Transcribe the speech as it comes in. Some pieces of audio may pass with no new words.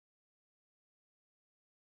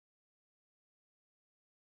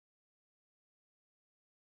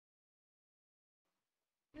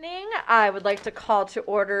Evening. I would like to call to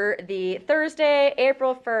order the Thursday,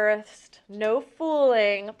 April 1st, no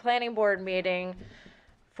fooling planning board meeting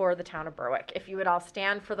for the town of Berwick. If you would all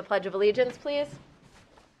stand for the Pledge of Allegiance, please.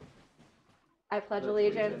 I pledge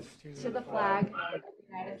allegiance to the flag of the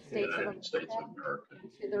United States of America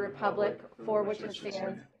and to the republic for which it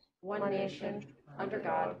stands, one nation, under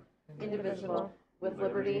God, indivisible, with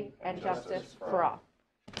liberty and justice for all.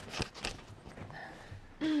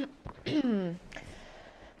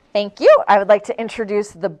 Thank you. I would like to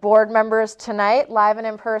introduce the board members tonight, live and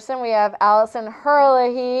in person. We have Allison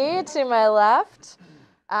Herlihy to my left,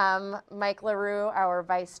 Mike LaRue, our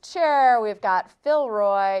vice chair. We've got Phil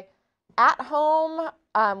Roy at home.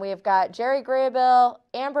 We've got Jerry Graybill,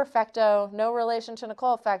 Amber Fecto, no relation to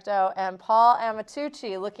Nicole Fecto, and Paul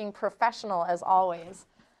Amatucci, looking professional as always.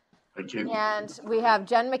 Thank you. And we have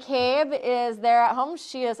Jen McCabe is there at home.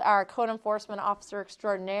 She is our code enforcement officer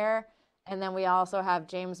extraordinaire. And then we also have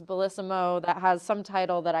James Bellissimo that has some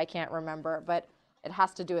title that I can't remember, but it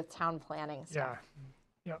has to do with town planning stuff.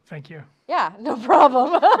 Yeah, thank you. Yeah, no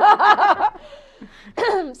problem.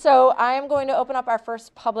 So I am going to open up our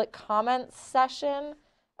first public comment session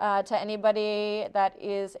to anybody that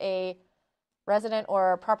is a resident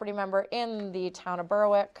or a property member in the town of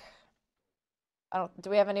Berwick.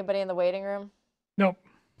 Do we have anybody in the waiting room? Nope.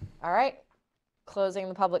 All right. Closing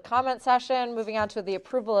the public comment session, moving on to the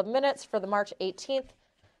approval of minutes for the March 18th,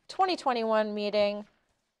 2021 meeting.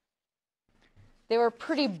 They were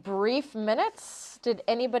pretty brief minutes. Did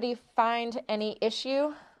anybody find any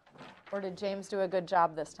issue? Or did James do a good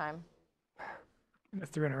job this time?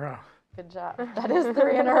 That's 3 in a row. Good job. That is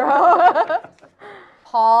 3 in a row.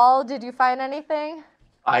 Paul, did you find anything?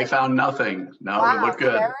 I found nothing. No, Wow, it looked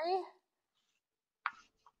good. Jerry?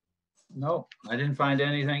 No, I didn't find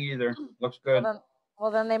anything either. Looks good.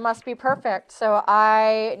 Well, then they must be perfect. So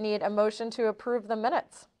I need a motion to approve the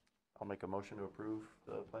minutes. I'll make a motion to approve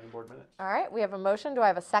the planning board minutes. All right, we have a motion. Do I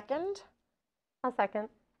have a second? I'll second.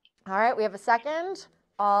 All right, we have a second.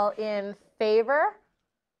 All in favor?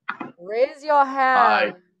 Raise your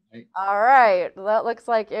hand. Aye. All right, that looks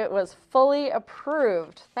like it was fully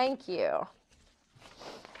approved. Thank you.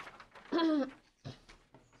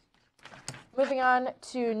 Moving on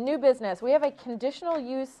to new business. We have a conditional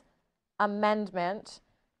use amendment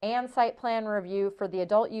and site plan review for the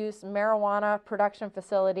adult use marijuana production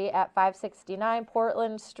facility at 569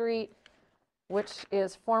 Portland Street, which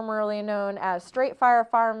is formerly known as Straight Fire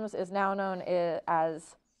Farms, is now known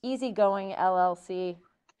as Easygoing LLC.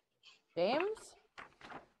 James?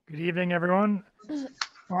 Good evening, everyone.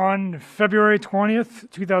 On February 20th,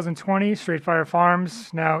 2020, Straight Fire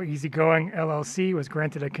Farms, now Easygoing LLC, was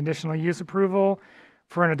granted a conditional use approval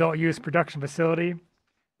for an adult use production facility.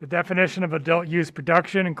 The definition of adult use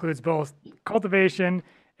production includes both cultivation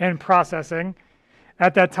and processing.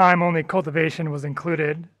 At that time, only cultivation was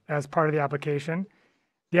included as part of the application.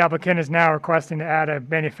 The applicant is now requesting to add a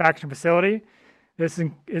manufacturing facility. This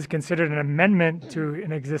is considered an amendment to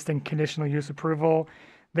an existing conditional use approval.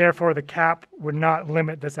 Therefore, the cap would not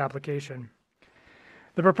limit this application.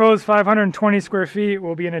 The proposed 520 square feet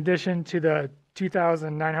will be in addition to the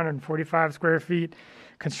 2,945 square feet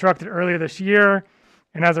constructed earlier this year.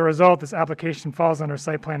 And as a result, this application falls under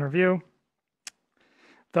site plan review.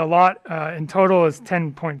 The lot in total is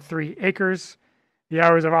 10.3 acres. The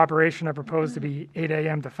hours of operation are proposed to be 8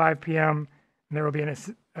 a.m. to 5 p.m. And there will be an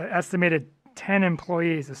estimated 10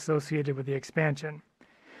 employees associated with the expansion.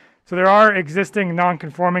 So there are existing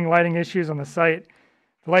non-conforming lighting issues on the site.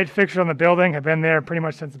 The light fixtures on the building have been there pretty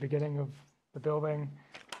much since the beginning of the building,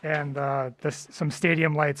 and some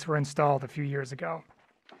stadium lights were installed a few years ago.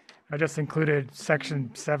 I just included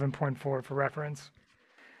section 7.4 for reference.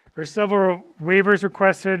 There are several waivers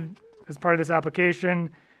requested as part of this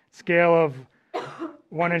application: scale of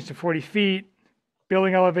 1 inch to 40 feet,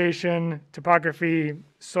 building elevation, topography,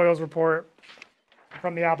 soils report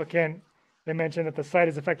from the applicant. They mentioned that the site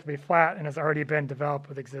is effectively flat and has already been developed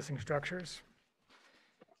with existing structures.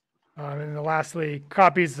 And then lastly,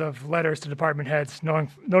 copies of letters to department heads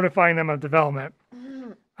notifying them of development.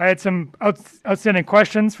 I had some outstanding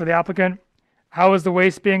questions for the applicant. How is the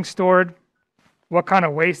waste being stored? What kind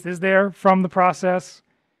of waste is there from the process?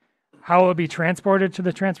 How will it be transported to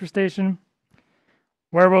the transfer station?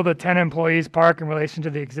 Where will the 10 employees park in relation to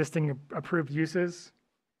the existing approved uses?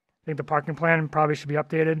 I think the parking plan probably should be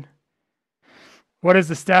updated. What is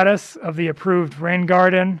the status of the approved rain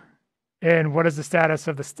garden? And what is the status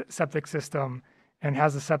of the septic system? And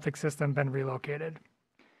has the septic system been relocated?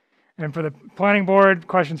 And for the planning board,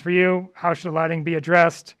 questions for you: how should the lighting be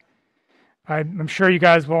addressed? I'm sure you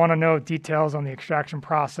guys will want to know details on the extraction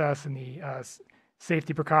process and the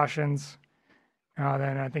safety precautions.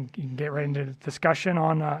 then I think you can get right into the discussion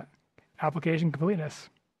on application completeness.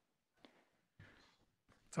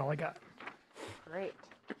 That's all I got. Great.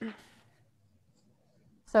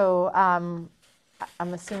 So I'm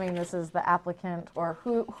assuming this is the applicant, or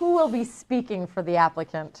who will be speaking for the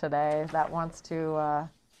applicant today that wants to?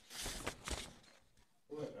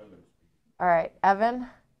 All right, Evan.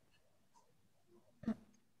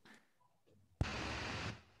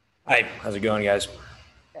 Hi, how's it going, guys?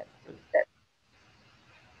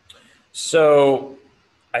 So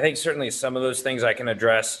I think certainly some of those things I can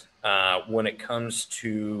address. When it comes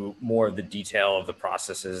to more of the detail of the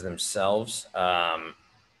processes themselves,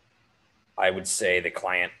 I would say the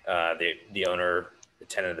client, the owner, the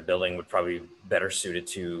tenant of the building would probably be better suited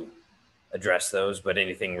to address those, but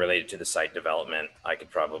anything related to the site development, I could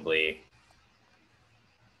probably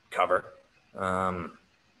cover.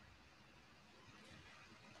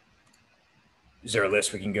 Is there a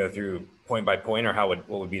list we can go through point by point, or what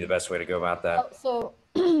would be the best way to go about that? So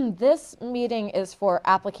this meeting is for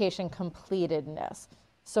application completedness.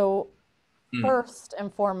 So first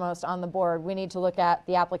and foremost on the board, we need to look at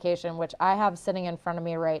the application, which I have sitting in front of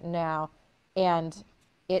me right now, and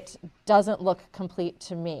it doesn't look complete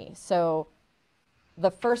to me. So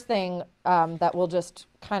the first thing that we'll just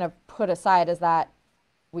kind of put aside is that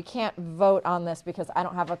we can't vote on this because I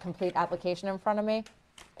don't have a complete application in front of me.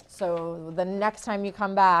 So the next time you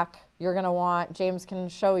come back, you're gonna want, James can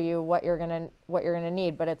show you what you're gonna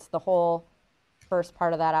need, but it's the whole first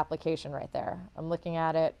part of that application right there. I'm looking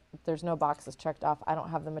at it, there's no boxes checked off. I don't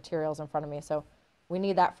have the materials in front of me, so we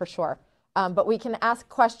need that for sure. But we can ask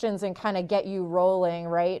questions and kind of get you rolling,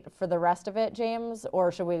 right, for the rest of it, James?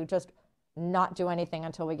 Or should we just not do anything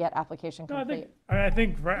until we get application No, complete? I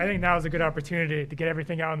think now is a good opportunity to get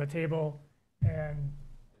everything out on the table and,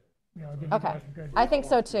 give you Okay, guys a good. I think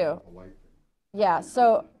so too. Yeah,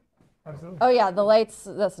 so, Absolutely. oh yeah, the lights,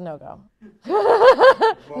 that's a no-go.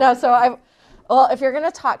 No, so well, if you're gonna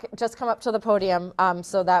talk, just come up to the podium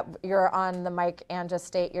so that you're on the mic and just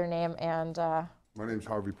state your name and, My name's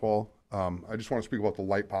Harvey Paul. I just want to speak about the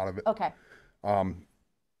light part of it. okay,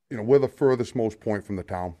 We're the furthest most point from the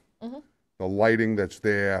town. The lighting that's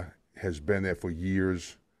there has been there for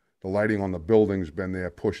years. The lighting on the building's been there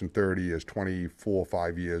pushing 30 years, 24,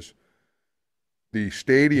 5 years. The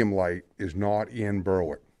stadium light is not in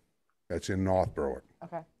Berwick. That's in North Berwick.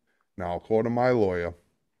 okay, Now, according to my lawyer,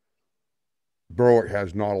 Berwick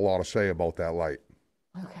has not a lot to say about that light.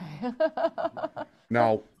 okay.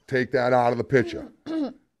 Now, take that out of the picture.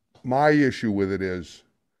 My issue with it is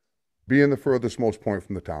being the furthest most point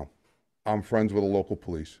from the town. I'm friends with the local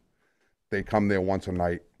police. They come there once a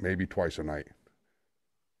night, maybe twice a night.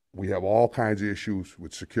 We have all kinds of issues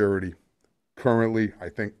with security. Currently,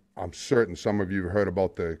 I'm certain some of you have heard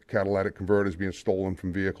about the catalytic converters being stolen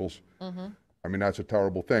from vehicles. I mean, that's a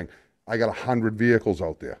terrible thing. I got 100 vehicles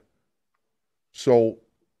out there. So,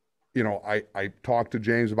 I talked to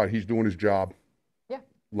James about he's doing his job. Yeah.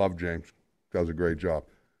 Love James, does a great job.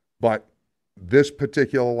 But this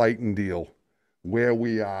particular lighting deal, where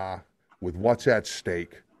we are with what's at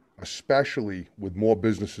stake, especially with more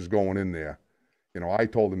businesses going in there, I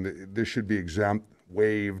told him that this should be exempt,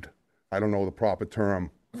 waived. I don't know the proper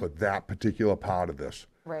term for that particular part of this.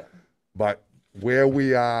 Right. But where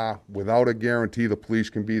we are, without a guarantee the police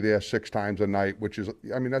can be there 6 times a night, which is,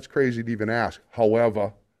 that's crazy to even ask.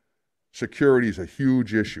 However, security is a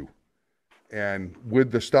huge issue. And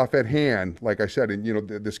with the stuff at hand, like I said, and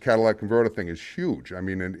this catalytic converter thing is huge.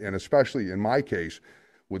 And especially in my case,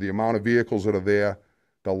 with the amount of vehicles that are there,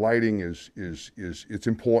 the lighting it's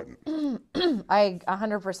important. I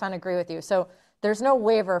 100% agree with you. So there's no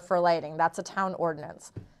waiver for lighting. That's a town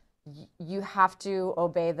ordinance. You have to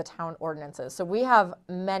obey the town ordinances. So we have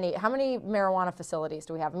how many marijuana facilities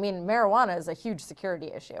do we have? Marijuana is a huge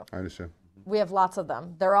security issue. I understand. We have lots of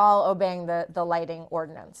them. They're all obeying the lighting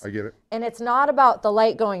ordinance. I get it. And it's not about the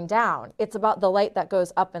light going down. It's about the light that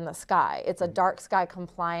goes up in the sky. It's a dark sky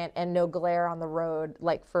compliant and no glare on the road,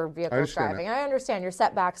 like for vehicles driving. I understand your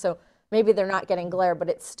setback, so maybe they're not getting glare, but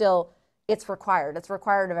it's required. It's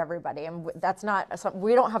required of everybody. And that's not,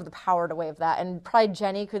 we don't have the power to waive that. And probably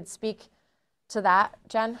Jenny could speak to that.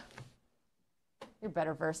 Jen? You're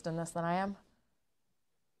better versed in this than I am.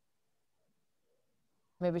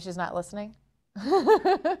 Maybe she's not listening.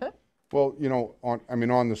 Well,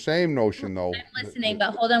 on the same notion though. I'm listening,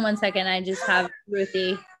 but hold on one second. I just have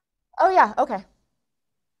Ruthie. Oh yeah, okay.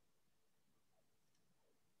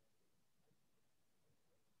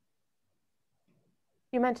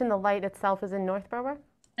 You mentioned the light itself is in North Berwick?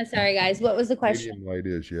 Sorry, guys. What was the question? Stadium light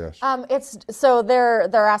is, yes. It's so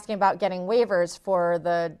they're asking about getting waivers for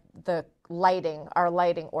the lighting, our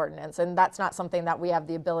lighting ordinance, and that's not something that we have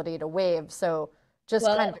the ability to waive. So just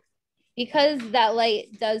Well, kind of, because that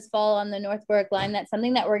light does fall on the North Berwick line, that's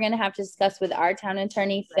something that we're gonna have to discuss with our town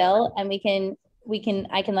attorney, Phil, and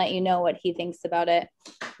I can let you know what he thinks about it.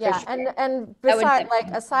 yeah, sure. and That would beside, make like,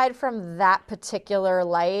 aside from that particular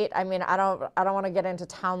light, I mean, I don't want to get into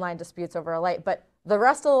town line disputes over a light, but the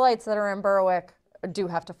rest of the lights that are in Berwick do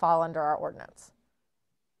have to fall under our ordinance.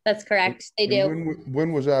 That's correct. They do.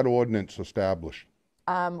 When was that ordinance established?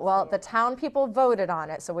 Well, the town people voted on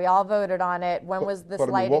it, so we all voted on it. When was this But I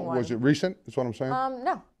mean, lighting what, one? was it recent, is what I'm saying?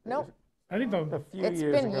 No. I think the, A few It's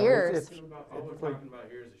years been ago. years. All we're talking about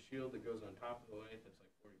here is a shield that goes on top of the light that's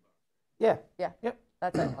like $40. Yeah. Yeah,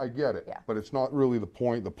 that's it. I get it, Yeah. but it's not really the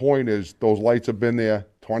point. The point is, those lights have been there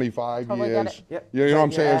 25 Totally get years. it. Yep. You know what I'm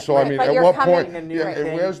But saying? you're So I right. mean, But at you're what coming- point, A new yeah, and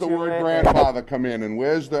thing where's the to word it. grandfather come in, and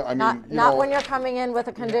where's the, I mean, Not, you not know. when you're coming in with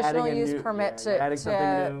a conditional adding a use new- permit yeah, adding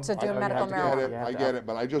something new. to do I know you medical have to I get marijuana. it, Yeah, I that- get it,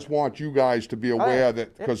 but I just want you guys to be yeah. aware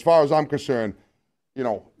that, because as far as I'm concerned, you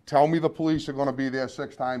know, tell me the police are gonna be there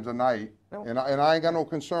 6 times a night, No. and I ain't got no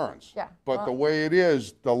concerns. Yeah, But the well- way it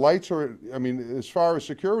is, the lights are, I mean, as far as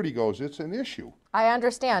security goes, it's an issue. I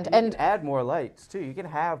understand, You and can add more lights too. You can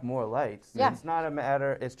have more lights. Yeah. It's not a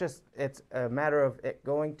matter, it's a matter of it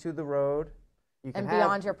going to the road. You can and have,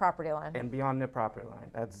 beyond your property line. and beyond the property line.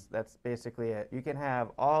 That's basically it. You can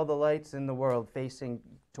have all the lights in the world facing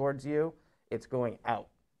towards you. It's going out.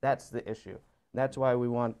 That's the issue. That's why we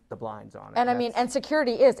want the blinds on it. And I mean, That's- and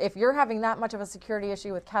security is, if you're having that much of a security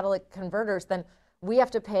issue with catalytic converters, then we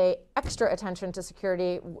have to pay extra attention to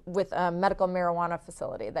security with a medical marijuana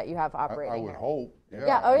facility that you have I operating. would here. hope, yeah.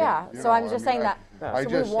 Yeah, oh I mean, yeah, you so know, I'm I just mean, saying that, I so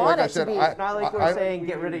we just, want like I it to said, be. it's not like we're I- saying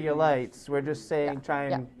get rid of your lights. We're just saying try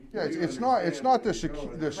and. Yeah, it's not the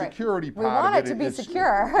security We part want of it to be It's-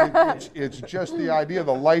 secure. It's just the idea,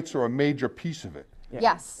 the lights are a major piece of it.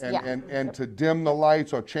 Yes, And, yeah, and to dim the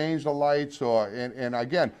lights or change the lights or, and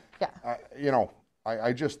again, Yeah. you know,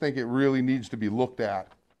 I just think it really needs to be looked at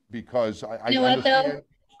because I You know what, though? understand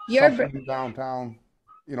You're something downtown,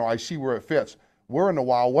 you know, I see where it fits. We're in the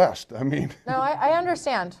Wild West, I mean. no, I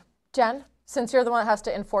understand. Jen, since you're the one that has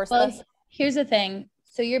to enforce Well, this, here's the thing.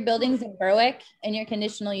 So your building's in Berwick and your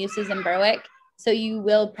conditional use is in Berwick. So you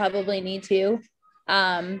will probably need to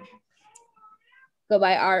go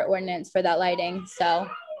by our ordinance for that lighting. So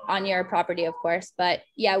on your property, of course. But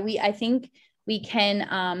yeah, I think we can,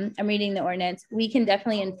 I'm reading the ordinance. We can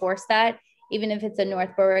definitely enforce that, even if it's a North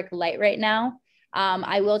Berwick light right now.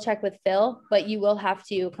 I will check with Phil, but you will have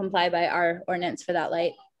to comply by our ordinance for that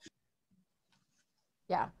light.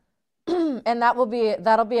 yeah. And that'll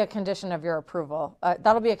be a condition of your approval.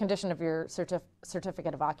 That'll be a condition of your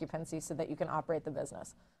certificate of occupancy so that you can operate the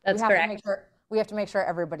business. That's we have To correct. make sure, we have to make sure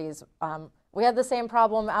everybody's, we had the same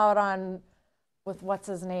problem out with what's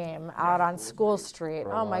his name, out on School Street.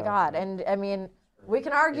 Oh my God. And I mean, we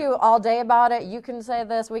can argue all day about it. You can say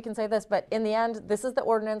this, we can say this, but in the end, this is the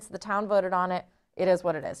ordinance, the town voted on it. It is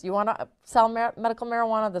what it is. You want to sell medical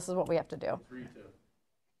marijuana, this is what we have to do.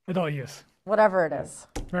 adult use, Whatever it is.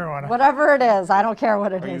 marijuana. Whatever it is, I don't care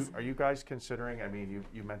what it is. Are you guys considering, I mean,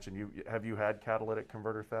 you mentioned, have you had catalytic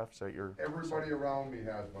converter thefts at your? Everybody around me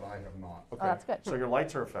has, but I have not. Oh, that's good. So your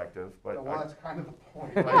lights are effective, but. Well, that's kind of the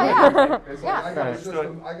point. Yeah. It's Yeah. like, I got a Understood.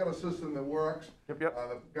 system, I got a system that works. Yep.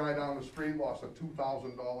 The guy down the street lost a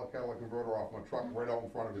 $2,000 catalytic converter off my truck right out in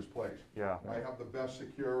front of his place. Yeah. I have the best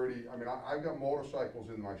security. I mean, I've got motorcycles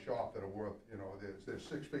in my shop that are worth, you know, there's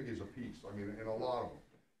 6 figures a piece. I mean, and a lot of them.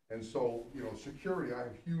 And so, you know, security, I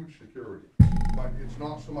have huge security. But it's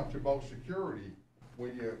not so much about security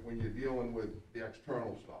when you're dealing with the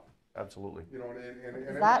external stuff. Absolutely. You know, and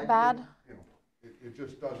Is that bad? You know, it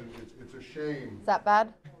just doesn't, it's a shame. Is that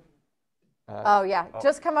bad? Oh, yeah.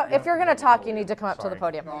 Just come up. If you're going to talk, you need to come up to the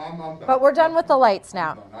podium. No, I'm done. But we're done with the lights I'm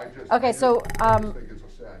now. done. I just Okay, so, think it's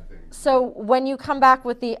a sad thing. So when you come back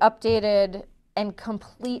with the updated and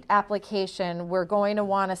complete application, we're going to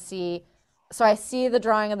want to see, so I see the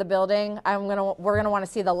drawing of the building. We're gonna want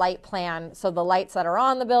to see the light plan. So the lights that are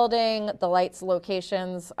on the building, the lights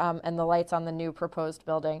locations, and the lights on the new proposed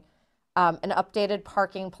building. An updated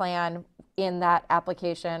parking plan in that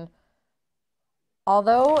application.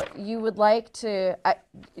 Although you would like to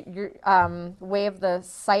waive the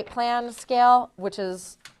site plan scale, which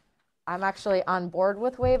is, I'm actually on board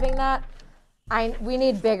with waiving that. We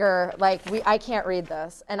need bigger, I can't read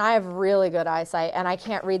this, and I have really good eyesight, and I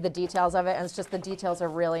can't read the details of it, and it's just the details are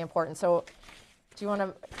really important. So do you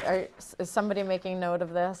want to, is somebody making note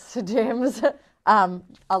of this, James?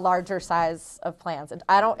 A larger size of plans. It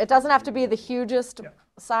doesn't have to be the hugest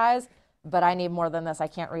size, but I need more than this. I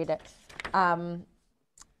can't read it.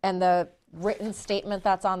 And the written statement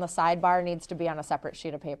that's on the sidebar needs to be on a separate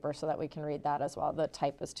sheet of paper so that we can read that as well. The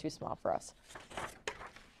type is too small for us.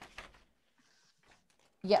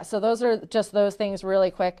 Yeah, so those are just those things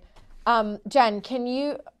really quick. Jen, can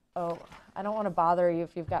you, oh, I don't want to bother you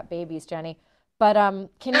if you've got babies, Jenny, but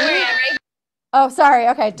can you, oh, sorry,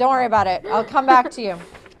 okay, don't worry about it. I'll come back to you.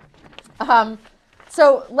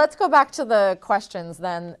 So let's go back to the questions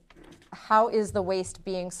then. How is the waste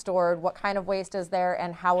being stored? What kind of waste is there,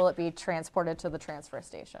 and how will it be transported to the transfer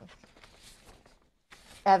station?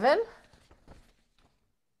 Evan?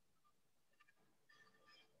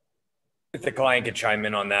 If the client could chime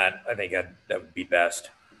in on that, I think that would be best.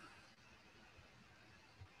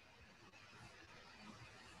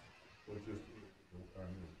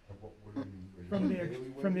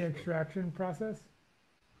 From the extraction process?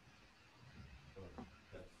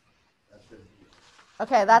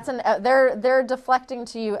 Okay, that's they're deflecting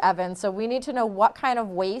to you, Evan. So we need to know what kind of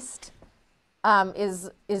waste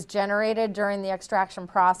is generated during the extraction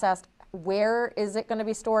process. Where is it going to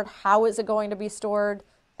be stored? How is it going to be stored?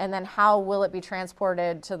 And then how will it be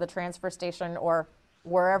transported to the transfer station or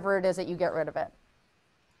wherever it is that you get rid of it?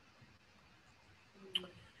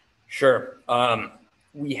 Sure.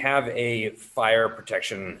 We have a fire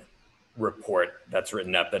protection report that's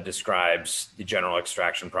written up that describes the general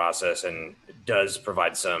extraction process and does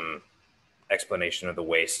provide some explanation of the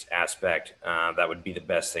waste aspect. That would be the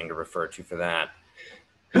best thing to refer to for that.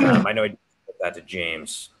 I know I put that to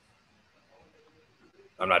James.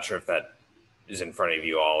 I'm not sure if that is in front of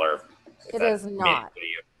you all or if It is not.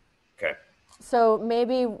 Okay. So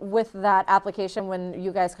maybe with that application, when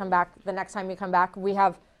you guys come back, the next time you come back, we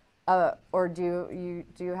have, or do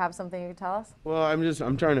you have something you can tell us? Well,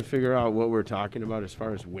 I'm trying to figure out what we're talking about as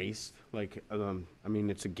far as waste. Like, I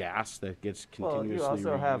mean, it's a gas that gets continuously Well, you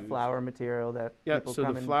also have reused. flour material that Yeah, people so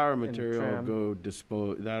come the and- flour and material will trim. go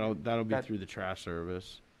dispose. That'll be That- through the trash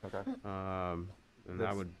service. Okay. And that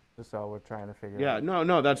That's would. just all we're trying to figure Yeah, out.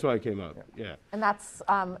 no, that's why I came up. Yeah. And that's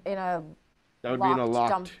in a That would be in a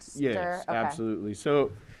locked locked. dumpster? Yes, Okay. absolutely.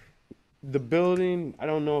 So the building, I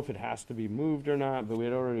don't know if it has to be moved or not, but we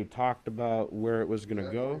had already talked about where it was going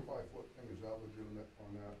to go. 25-foot thing, is that legitimate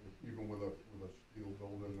on that, even with a steel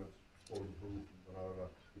building that's explosive proof,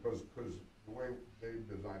 because the way they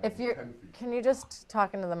designed it If was you're, 10 feet. can you just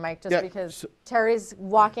talk into the mic just Yeah, because so- Terry's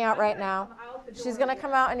walking out right now. She's gonna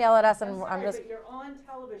come out and yell at us, and I'm sorry, just. but you're on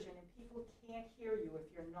television and people can't hear you if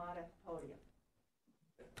you're not at the podium.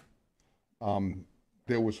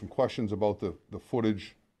 There was some questions about the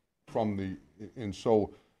footage from and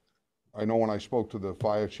so I know when I spoke to the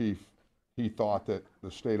fire chief, he thought that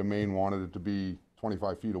the state of Maine wanted it to be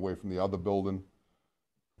 25 feet away from the other building,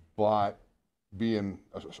 but being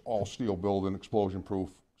an all steel building, explosion proof,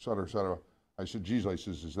 et cetera, I said, geez, I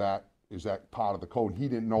says, is that part of the code? He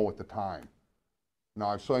didn't know at the time. Now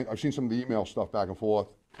I've seen some of the email stuff back and forth,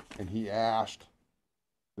 and he asked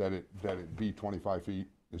that it be 25 feet.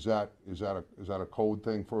 Is that a code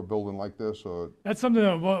thing for a building like this, or? That's something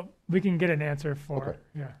that we can get an answer for. Okay.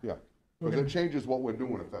 Yeah. Yeah, because it changes what we're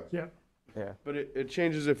doing if that's. Yeah. Yeah. But it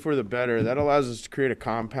changes it for the better. That allows us to create a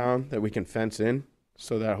compound that we can fence in,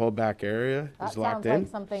 so that whole back area That is locked sounds in.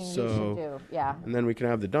 like something you So- should do. Yeah. And then we can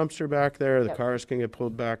have the dumpster back there, the Yep. cars can get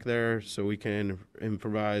pulled back there, so we can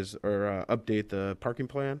improvise or update the parking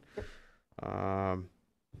plan.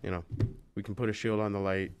 We can put a shield on the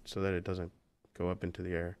light so that it doesn't go up into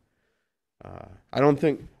the air.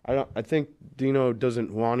 I think Dino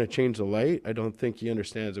doesn't want to change the light. I don't think he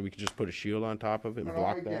understands that we could just put a shield on top of it and No, I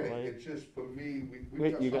block get that it. light. It's just for me,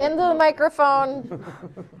 Wait, you got- Into the microphone.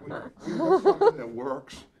 we've got something that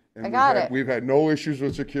works. And I got it. We've had no issues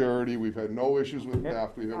with security, we've had no issues with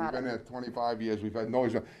theft, we've Got been it. there 25 years, we've had no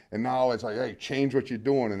issues. And now it's like, hey, change what you're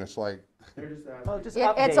doing, and it's like, Well, just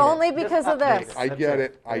Yeah, update it's it. only Just because of update this. it. I That's get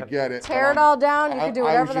it. it, I get it. Tear it all down. You can do I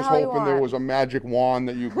whatever was the just hell you hoping there want. was a magic wand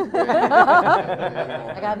that you could wave.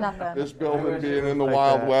 I got nothing. This building wish being it was in the like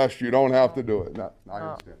Wild that. West, you don't have to do it. No, I Oh,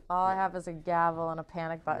 understand. all I have is a gavel and a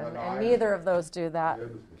panic button, no, and I neither of those do that.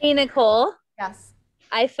 Hey, Nicole, Yes,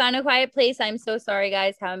 I found a quiet place. I'm so sorry,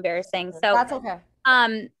 guys. How embarrassing. So, that's okay.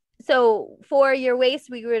 So for your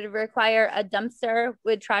waste, we would require a dumpster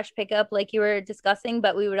with trash pickup like you were discussing,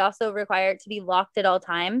 but we would also require it to be locked at all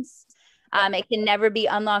times. It can never be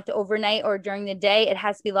unlocked overnight or during the day. It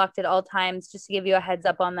has to be locked at all times, just to give you a heads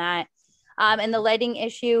up on that. And the lighting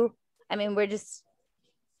issue, I mean, it's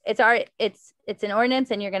an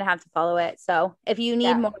ordinance and you're going to have to follow it. So if you need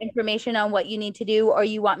Yeah. more information on what you need to do, or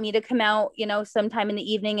you want me to come out, sometime in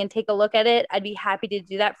the evening and take a look at it, I'd be happy to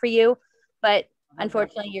do that for you. But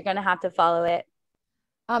unfortunately, you're going to have to follow it.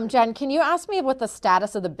 Jen, can you ask me what the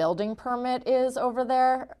status of the building permit is over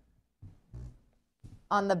there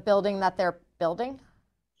on the building that they're building?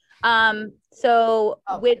 So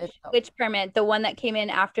Oh, which permit? The one that came in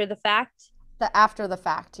after the fact? The after the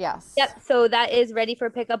fact, yes. Yep. So that is ready for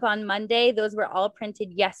pickup on Monday. Those were all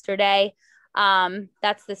printed yesterday.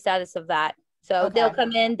 That's the status of that. So Okay. they'll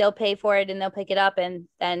come in, they'll pay for it, and they'll pick it up, and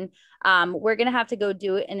then we're gonna have to go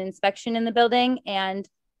do an inspection in the building, and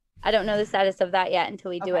I don't know the status of that yet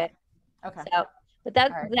until we do Okay. it. Okay. So, but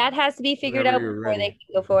that All right. that has to be figured Whenever out you're before they ready.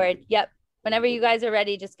 can go forward. Yep. Whenever you guys are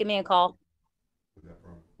ready, just give me a call.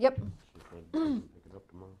 Yep. Pick it up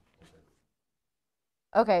tomorrow.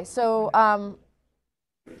 Okay, so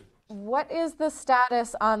what is the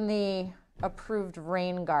status on the approved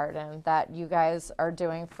rain garden that you guys are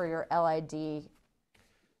doing for your LID?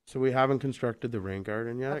 So we haven't constructed the rain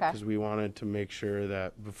garden yet Okay. because we wanted to make sure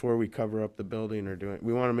that before we cover up the building or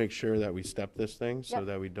we want to make sure that we step this thing so Yep.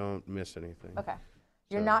 that we don't miss anything. Okay.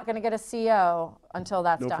 You're So- not going to get a CO until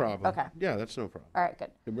that's No done? problem. Okay. Yeah, that's no problem. All right,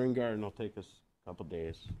 good. The rain garden will take us a couple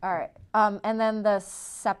days. All right. And then the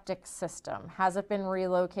septic system, has it been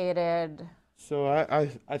relocated? So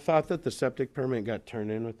I thought that the septic permit got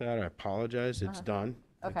turned in with that. I apologize. It's done.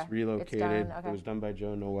 Okay. It's relocated. done, okay. It was done by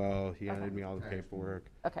Joe Noel. He handed me all the paperwork.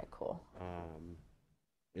 Okay, cool.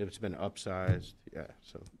 It's been upsized. Yeah,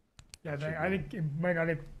 so Yeah, I think it might,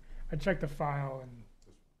 I checked the file and,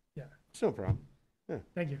 yeah, it's no problem.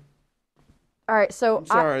 thank you. All right, so I'm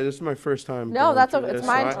sorry, this is my first time. No, going that's through okay. It's this,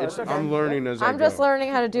 mine so too. It's okay. I'm learning as I I'm go. just learning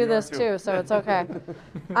how to do this too, so it's okay.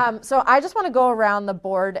 So I just want to go around the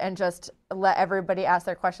board and just let everybody ask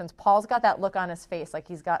their questions. Paul's got that look on his face, like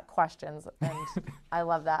he's got questions, and I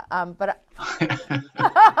love that. But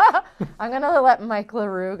I'm gonna let Mike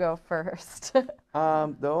LaRue go first.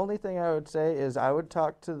 The only thing I would say is I would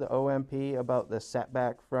talk to the OMP about the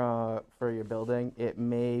setback for your building. It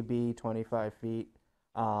may be 25 feet.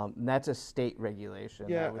 And that's a state regulation.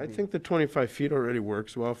 Yeah, That would I be- think the 25 feet already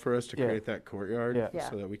works well for us to Yeah. create that courtyard Yeah.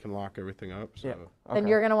 so that we can lock everything up. So. Yeah. Then Okay.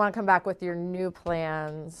 you're gonna want to come back with your new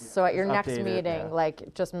plans. So at your Just next update it, meeting, yeah.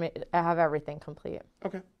 like just have everything complete.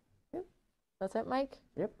 Okay. That's it, Mike?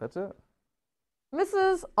 Yep, that's it.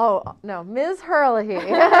 Ms. Herlihy.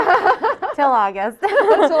 Till August.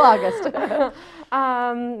 Till August.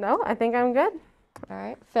 No, I think I'm good. All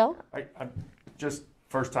right, Phil? I'm just,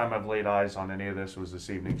 first time I've laid eyes on any of this was this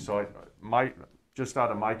evening, so just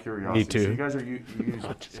out of my curiosity. too. So you guys are, you use,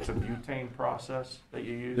 it's a butane process that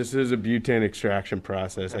you use? This is a butane extraction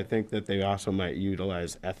process. I think that they also might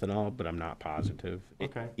utilize ethanol, but I'm not positive.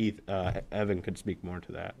 Okay. Evan could speak more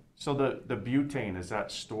to that. So the butane, is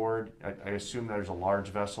that stored, I assume there's a large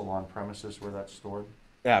vessel on premises where that's stored?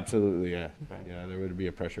 Absolutely, yeah. Okay. Yeah, there would be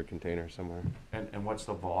a pressure container somewhere. And what's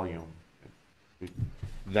the volume?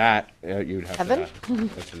 That you'd have Evan? to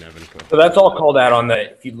ask. That's an Evan question. So that's all called out on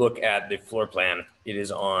the, if you look at the floor plan, it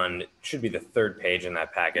is on, should be the third page in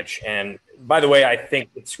that package. And by the way, I think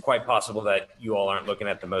it's quite possible that you all aren't looking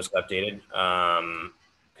at the most updated,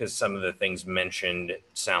 because some of the things mentioned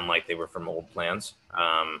sound like they were from old plans.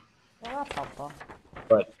 Well, that's helpful.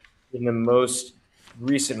 But in the most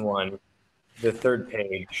recent one, the third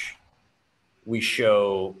page, we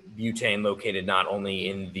show butane located not only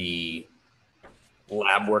in the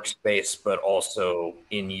lab workspace, but also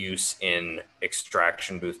in use in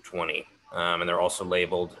extraction booth 20. And they're also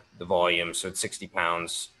labeled the volume. So it's 60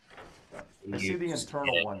 pounds. I see the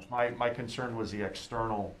internal ones. My concern was the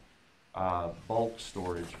external bulk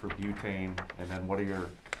storage for butane, and then what are your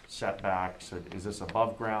setbacks? Is this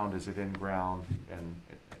above ground? Is it in ground?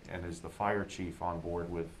 And is the fire chief on board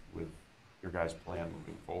with your guys' plan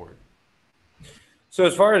moving forward? So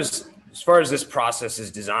as far as this process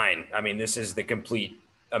is designed, I mean, this is the complete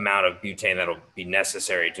amount of butane that'll be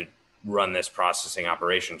necessary to run this processing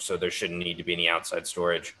operation. So there shouldn't need to be any outside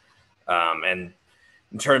storage. And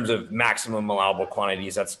in terms of maximum allowable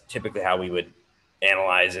quantities, that's typically how we would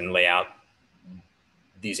analyze and lay out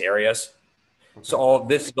these areas. So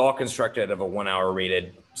this is all constructed out of a 1 hour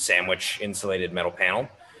rated sandwich insulated metal panel.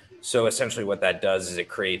 So essentially what that does is it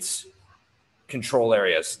creates control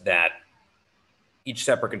areas that each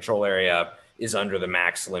separate control area is under the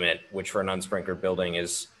max limit, which for an unsprinklered building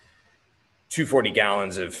is 240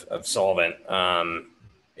 gallons of solvent.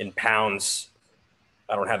 In pounds,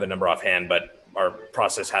 I don't have the number offhand, but our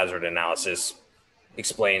process hazard analysis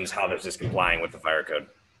explains how this is complying with the fire code.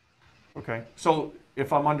 Okay, so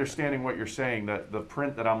if I'm understanding what you're saying, that the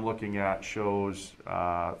print that I'm looking at shows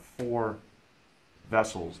 4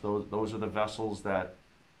 vessels. Those are the vessels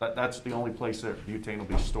that's the only place that butane will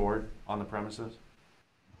be stored on the premises?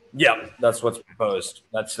 Yeah, that's what's proposed.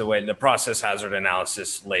 That's the way the process hazard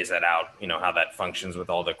analysis lays that out, you know, how that functions with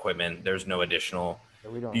all the equipment. There's no additional So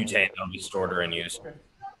we don't butane that'll be stored or in use.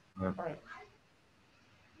 All right,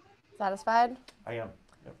 Satisfied? I am.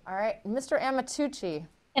 Yep. All right, Mr. Amatucci.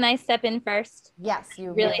 Can I step in first? Yes,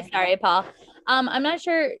 you Really may. sorry, Paul. I'm not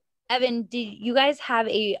sure, Evan, do you guys have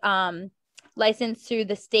a license through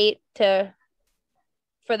the state for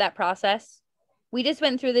that process? We just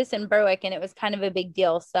went through this in Berwick and it was kind of a big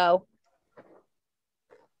deal. So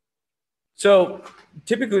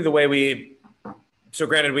Typically the way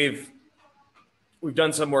granted, we've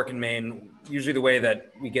done some work in Maine. Usually the way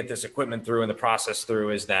that we get this equipment through and the process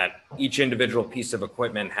through is that each individual piece of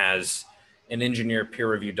equipment has an engineer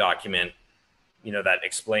peer review document, you know, that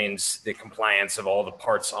explains the compliance of all the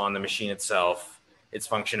parts on the machine itself, its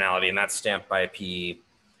functionality, and that's stamped by a PE.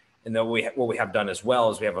 And then what we have done as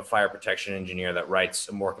well is we have a fire protection engineer that writes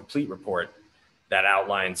a more complete report that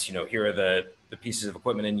outlines, you know, here are the pieces of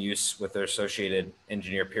equipment in use with their associated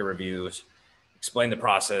engineer peer reviews, explain the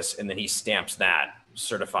process, and then he stamps that,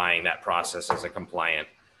 certifying that process as a compliant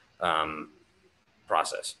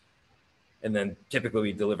process. And then typically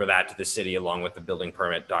we deliver that to the city along with the building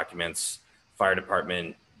permit documents. Fire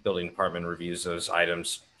department, building department reviews those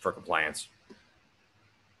items for compliance.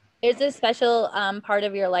 there's a special part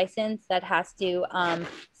of your license that has to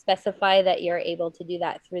specify that you're able to do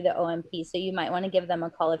that through the OMP. So you might want to give them a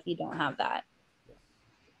call if you don't have that.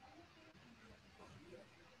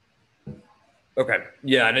 Okay.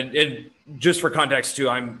 Yeah. And it just for context too,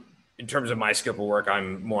 in terms of my scope of work,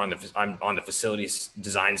 I'm more on the facilities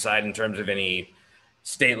design side. In terms of any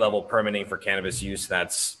state level permitting for cannabis use,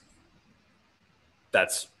 that's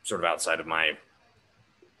sort of outside of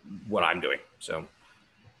what I'm doing. So.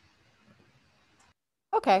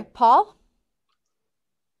 Okay, Paul?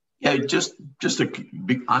 Yeah, just this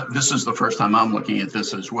is the first time I'm looking at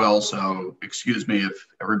this as well, so excuse me if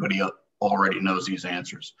everybody already knows these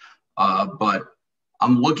answers. But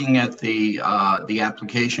I'm looking at the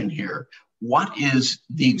application here. What is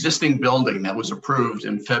the existing building that was approved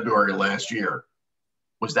in February last year?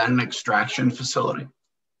 Was that an extraction facility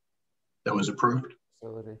that was approved?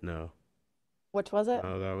 No. Which was it?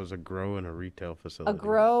 No, that was a grow and a retail facility. A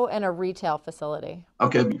grow and a retail facility.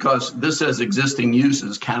 Okay, because this says existing use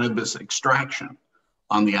is cannabis extraction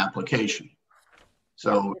on the application.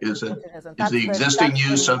 So is the existing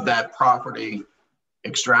use of that property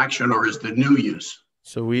extraction, or is the new use?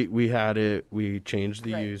 So we changed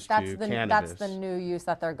the use to cannabis. That's the new use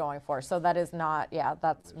that they're going for. So that is not, yeah,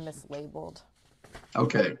 that's mislabeled.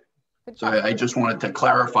 Okay, so I just wanted to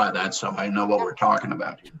clarify that so I know what we're talking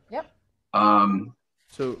about here. Yep.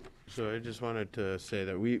 So I just wanted to say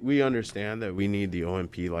that we understand that we need the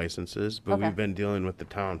OMP licenses, but we've been dealing with the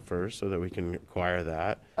town first so that we can acquire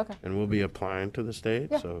that. Okay. And we'll be applying to the state.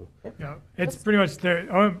 Yeah. So Yeah, it's pretty much there.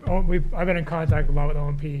 I've been in contact a lot with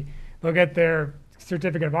OMP. Look at their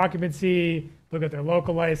certificate of occupancy, look at their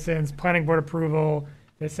local license, planning board approval.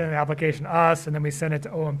 They send the application to us, and then we send it to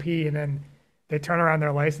OMP, and then they turn around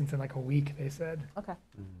their license in like a week, they said. Okay.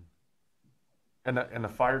 And the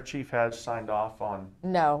fire chief has signed off on.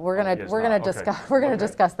 No, we're he gonna has we're not. gonna Okay. discuss we're gonna Okay.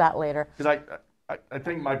 discuss that later. Because I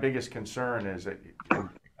think my biggest concern is that,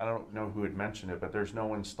 I don't know who had mentioned it, but there's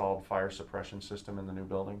no installed fire suppression system in the new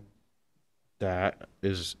building. that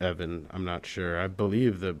is Evan. I'm not sure. I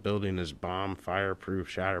believe the building is bomb, fireproof,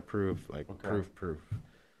 shatterproof, like proof.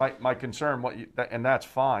 My concern, and that's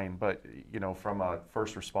fine, but from a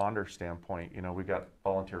first responder standpoint, we've got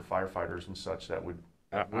volunteer firefighters and such that would.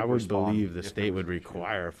 I would believe the state would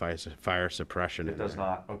require fire suppression. It does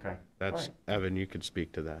not. Okay. That's All right. Evan. You could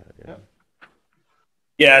speak to that. Yeah.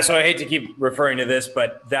 Yeah, so I hate to keep referring to this,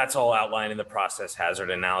 but that's all outlined in the process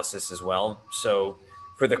hazard analysis as well. So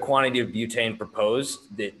for the quantity of butane proposed,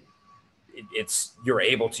 you're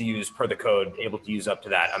able to use, per the code, able to use up to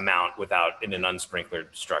that amount without in an unsprinklered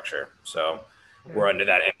structure. So we're under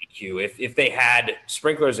that MPQ. If they had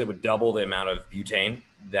sprinklers, it would double the amount of butane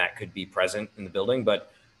that could be present in the building.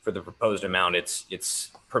 But for the proposed amount,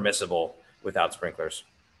 it's permissible without sprinklers.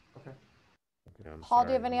 Okay. Paul, do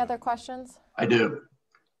you have any other questions? I do.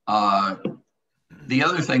 The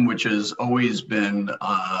other thing which has always been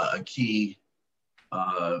a key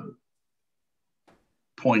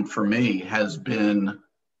point for me has been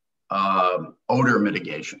odor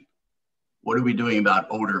mitigation. What are we doing about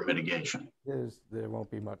odor mitigation? There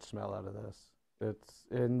won't be much smell out of this. It's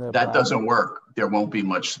in the. That doesn't work. There won't be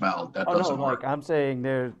much smell. That doesn't work. I'm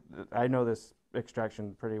saying I know this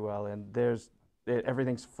extraction pretty well, and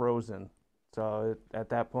everything's frozen. So at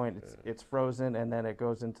that point, it's frozen, and then it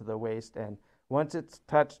goes into the waste. And once it's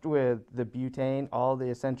touched with the butane, all the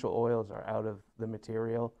essential oils are out of the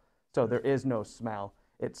material. So there is no smell.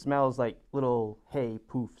 It smells like little hay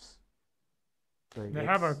poofs. Like They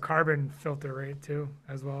have a it's- carbon filter rate too,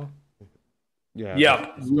 as well. Yeah.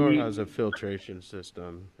 Yeah, The store we- has a filtration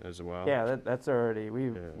system as well. Yeah, that's already,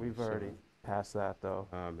 Yeah, we've so- already passed that though.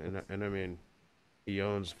 And I mean, he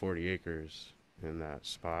owns 40 acres in that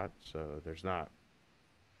spot, so there's not,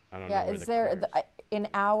 I don't know Yeah, where is the there, clearance-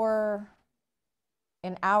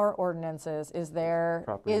 in our ordinances, is there,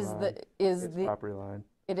 Property is line. the, is It's the, property line.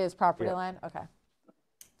 it is property Yeah. line? Okay.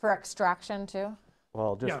 For extraction too?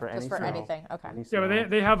 Well, just Yeah, for any Just for smell. anything, okay. Any Yeah, but smell.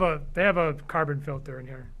 they have a carbon filter in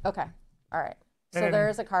here. Okay, all right. So And there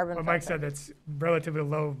is a carbon What filter. Mike said, it's relatively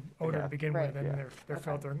low odor Yeah. to begin Right. with, and Yeah. they're Okay.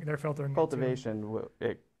 filtering it too. Cultivation,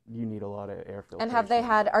 you need a lot of air filtration. And have they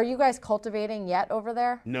had, are you guys cultivating yet over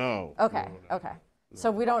there? No. Okay, no, no. okay. So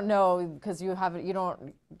we don't know, because you're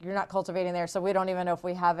not cultivating there, so we don't even know if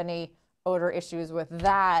we have any odor issues with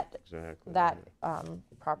that Exactly.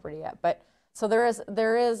 property yet. But, so there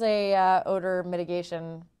is a odor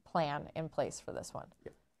mitigation plan in place for this one.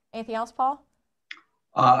 Anything else, Paul?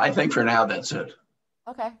 I think for now, that's it.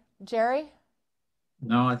 Okay, Jerry?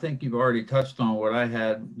 No, I think you've already touched on what I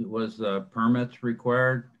had, was permits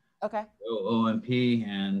required, Okay, OMP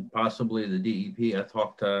and possibly the DEP. I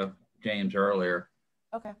talked to James earlier.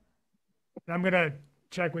 okay. And I'm gonna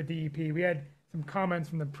check with DEP. We had some comments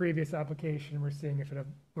from the previous application. We're seeing if it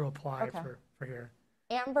will apply Okay. for here.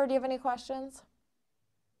 Amber, do you have any questions?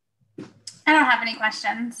 I don't have any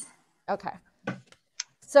questions. Okay.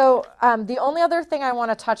 So the only other thing I want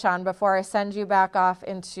to touch on before I send you back off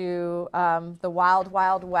into the wild,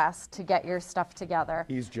 wild west to get your stuff together.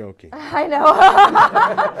 He's joking. I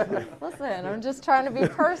know. Listen, I'm just trying to be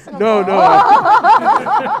personable. No.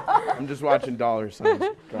 I'm just watching dollar signs.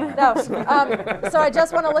 Go ahead. No. So I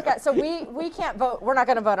just want to look at, so we can't vote, we're not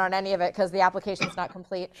going to vote on any of it because the application's not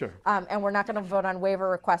complete. Sure. And we're not going to vote on waiver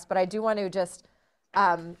requests, but I do want to just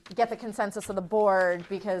get the consensus of the board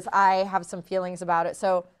because I have some feelings about it.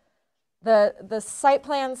 So the site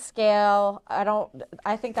plan scale,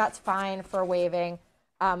 I think that's fine for waiving.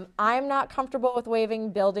 I'm not comfortable with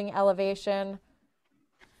waiving building elevation.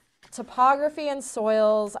 Topography and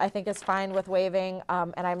soils, I think is fine with waiving,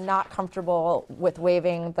 and I'm not comfortable with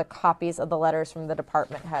waiving the copies of the letters from the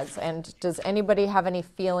department heads. And does anybody have any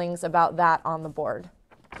feelings about that on the board?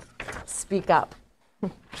 Speak up.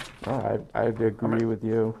 I'd agree with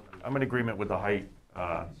you. I'm in agreement with the height,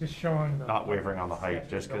 Just showing. not wavering on the height,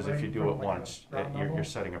 just because if you do it once, you're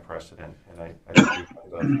setting a precedent, and I think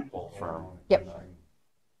the whole firm. Yep.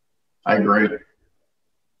 I agree.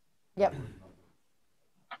 Yep.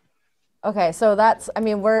 Okay, so that's, I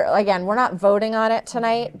mean, we're not voting on it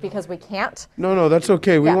tonight because we can't. No, that's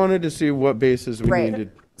okay. We Yeah. wanted to see what bases we Right.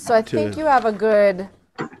 needed. So I think you have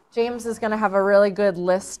James is going to have a really good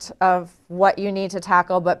list of what you need to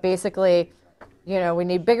tackle, but basically, we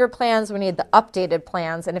need bigger plans, we need the updated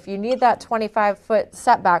plans, and if you need that 25-foot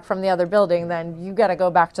setback from the other building, then you got to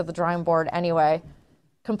go back to the drawing board anyway.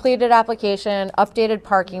 Completed application, updated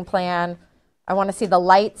parking plan. I want to see the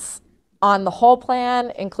lights on the whole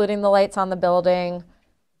plan, including the lights on the building.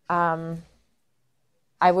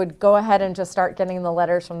 I would go ahead and just start getting the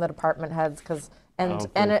letters from the department heads and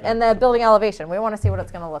the building elevation. We want to see what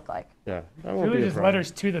it's going to look like. Yeah, that It's won't really be a just problem.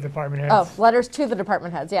 letters to the department heads. Oh, letters to the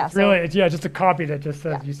department heads, yeah. It's really, just a copy that just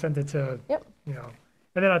says Yeah. you sent it to, Yep.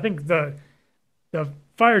 And then I think the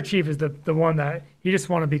fire chief is the one that, you just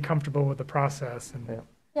want to be comfortable with the process, and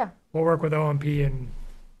Yeah. we'll work with OMP and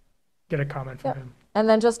get a comment from Yep. him. And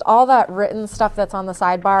then just all that written stuff that's on the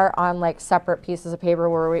sidebar on like separate pieces of paper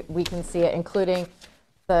where we can see it, including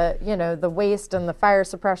the waste and the fire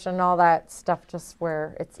suppression and all that stuff, just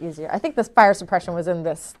where it's easier. I think this fire suppression was in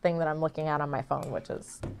this thing that I'm looking at on my phone, which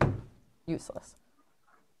is useless.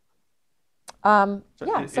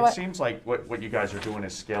 It seems like what you guys are doing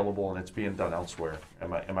is scalable and it's being done elsewhere.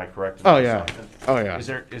 Am I correct? in Oh, that yeah. assumption? Oh, yeah.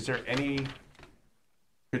 Is there any,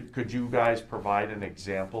 could you guys provide an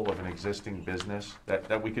example of an existing business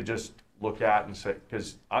that we could just look at and say,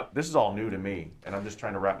 because this is all new to me and I'm just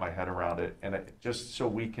trying to wrap my head around it, and just so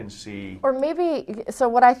we can see. Or maybe, so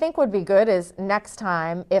what I think would be good is next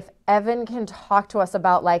time if Evan can talk to us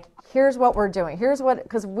about like, here's what we're doing,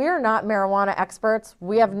 because we're not marijuana experts.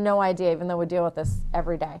 We have no idea, even though we deal with this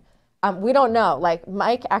every day. We don't know, like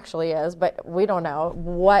Mike actually is, but we don't know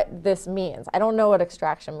what this means. I don't know what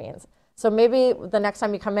extraction means. So maybe the next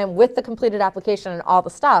time you come in with the completed application and all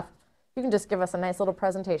the stuff, you can just give us a nice little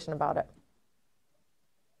presentation about it.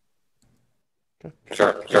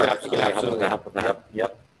 Sure, absolutely.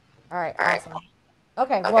 Yep. All right, awesome.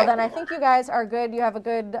 Okay, well then I think you guys are good. You have a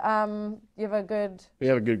good, We have a good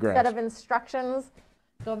set grasp. of instructions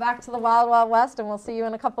Go back to the Wild Wild West, and we'll see you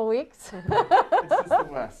in a couple weeks. It's just the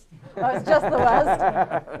West. Oh, it's just the West.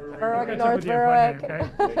 Berwick, Catch up North with you on Berwick. Monday,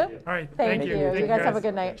 okay? All right. Thank you. You guys have a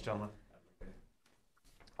good night. Thanks, gentlemen.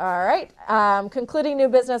 All right. Concluding new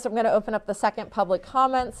business, I'm going to open up the second public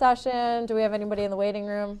comment session. Do we have anybody in the waiting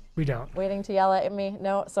room We don't. waiting to yell at me?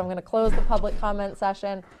 No. So I'm going to close the public comment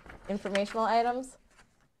session. Informational items.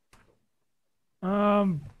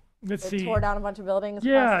 Let's They see. tore down a bunch of buildings.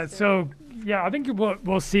 Yeah, across the street. so yeah, I think what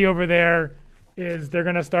we'll see over there is they're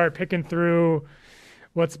gonna start picking through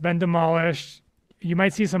what's been demolished. You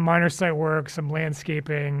might see some minor site work, some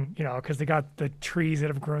landscaping, because they got the trees that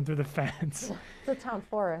have grown through the fence. It's a town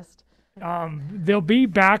forest. They'll be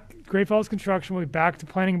back. Great Falls Construction will be back to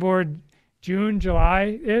planning board June,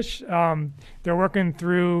 July-ish. They're working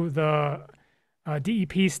through the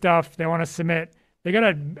DEP stuff. They want to submit. They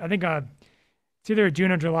got it's either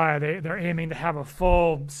June or July. They're aiming to have a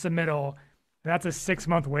full submittal. That's a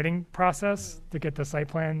 6-month waiting process to get the site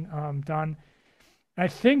plan done. I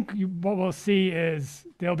think what we'll see is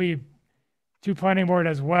there'll be to planning board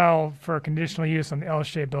as well for conditional use on the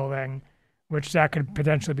L-shaped building, which that could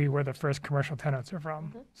potentially be where the first commercial tenants are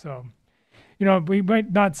from. So, we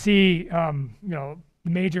might not see,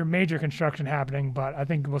 major construction happening, but I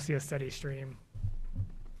think we'll see a steady stream.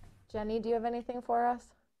 Jenny, do you have anything for us?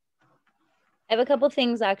 I have a couple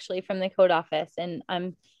things actually from the code office, and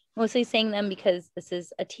I'm mostly saying them because this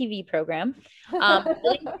is a TV program.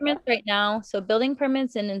 Building permits right now. So building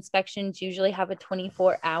permits and inspections usually have a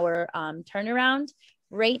 24-hour turnaround.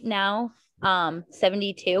 Right now,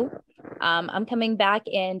 72. I'm coming back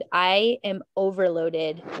and I am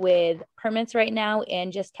overloaded with permits right now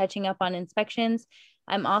and just catching up on inspections.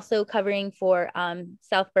 I'm also covering for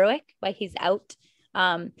South Berwick while he's out.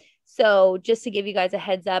 So just to give you guys a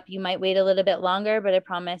heads up, you might wait a little bit longer, but I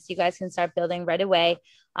promise you guys can start building right away.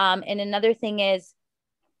 And another thing is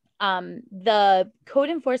the code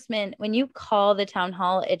enforcement, when you call the town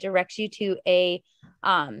hall, it directs you to a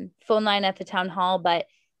phone line at the town hall. But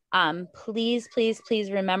please, please, please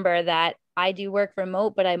remember that I do work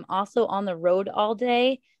remote, but I'm also on the road all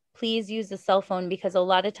day. Please use the cell phone because a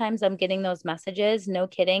lot of times I'm getting those messages, no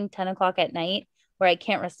kidding, 10 o'clock at night, where I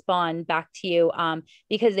can't respond back to you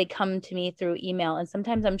because they come to me through email. And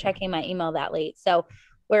sometimes I'm checking my email that late. So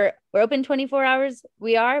we're open 24 hours.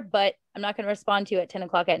 We are, but I'm not going to respond to you at 10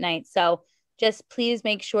 o'clock at night. So just please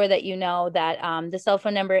make sure that you know that the cell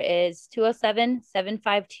phone number is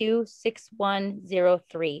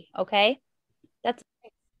 207-752-6103. Okay. That's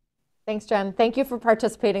Thanks, Jen. Thank you for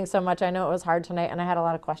participating so much. I know it was hard tonight and I had a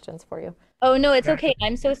lot of questions for you. Oh, no, it's okay.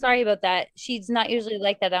 I'm so sorry about that. She's not usually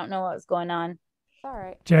like that. I don't know what was going on. All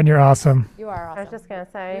right. Jen, you're awesome. You are awesome. I was just going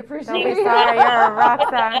to say, appreciate don't be it. sorry, you're a rock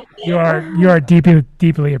star. You are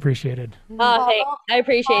deeply appreciated. Oh, hey, I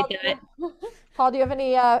appreciate that. Paul, do you have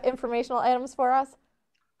any informational items for us?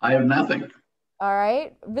 I have nothing. All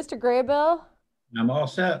right. Mr. Graybill? I'm all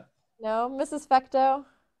set. No. Mrs. Fecto?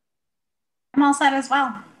 I'm all set as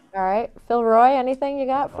well. All right. Phil Roy, anything you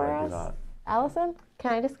got for I do us? not. Allison?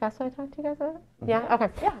 Can I discuss what I talked to you guys about? Yeah, okay.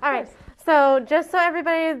 Yeah, all right. So just so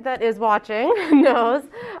everybody that is watching knows,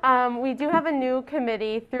 we do have a new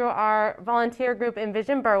committee through our volunteer group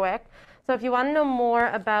Envision Berwick. So if you want to know more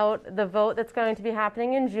about the vote that's going to be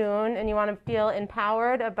happening in June and you want to feel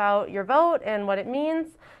empowered about your vote and what it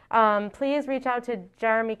means, please reach out to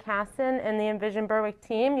Jeremy Casson and the Envision Berwick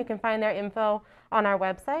team. You can find their info on our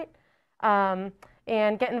website.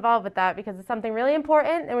 And get involved with that because it's something really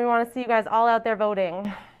important and we want to see you guys all out there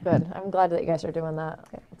voting. Good. I'm glad that you guys are doing that.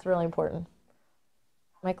 It's really important.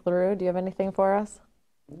 Mike LaRue, do you have anything for us?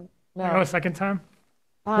 No. Oh, second time?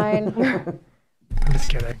 Fine. I'm just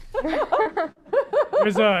kidding.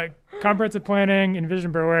 There's a comprehensive planning,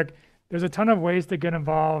 Envision Berwick. There's a ton of ways to get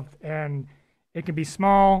involved, and it can be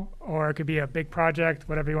small or it could be a big project,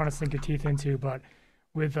 whatever you want to sink your teeth into. But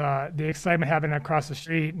with the excitement happening across the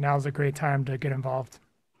street, now's a great time to get involved.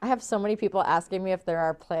 I have so many people asking me if there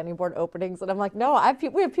are planning board openings, and I'm like, no,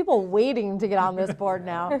 we have people waiting to get on this board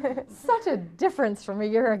now. Such a difference from a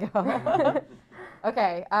year ago.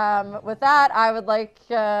 Okay, with that, I would like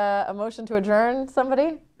a motion to adjourn.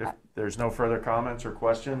 Somebody? If there's no further comments or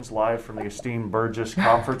questions, live from the esteemed Burgess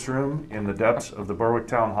Conference Room in the depths of the Berwick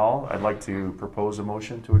Town Hall, I'd like to propose a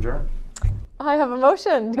motion to adjourn. I have a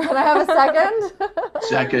motion. Can I have a second?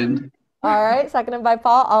 Second. All right, seconded by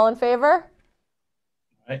Paul. All in favor?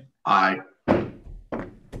 Aye.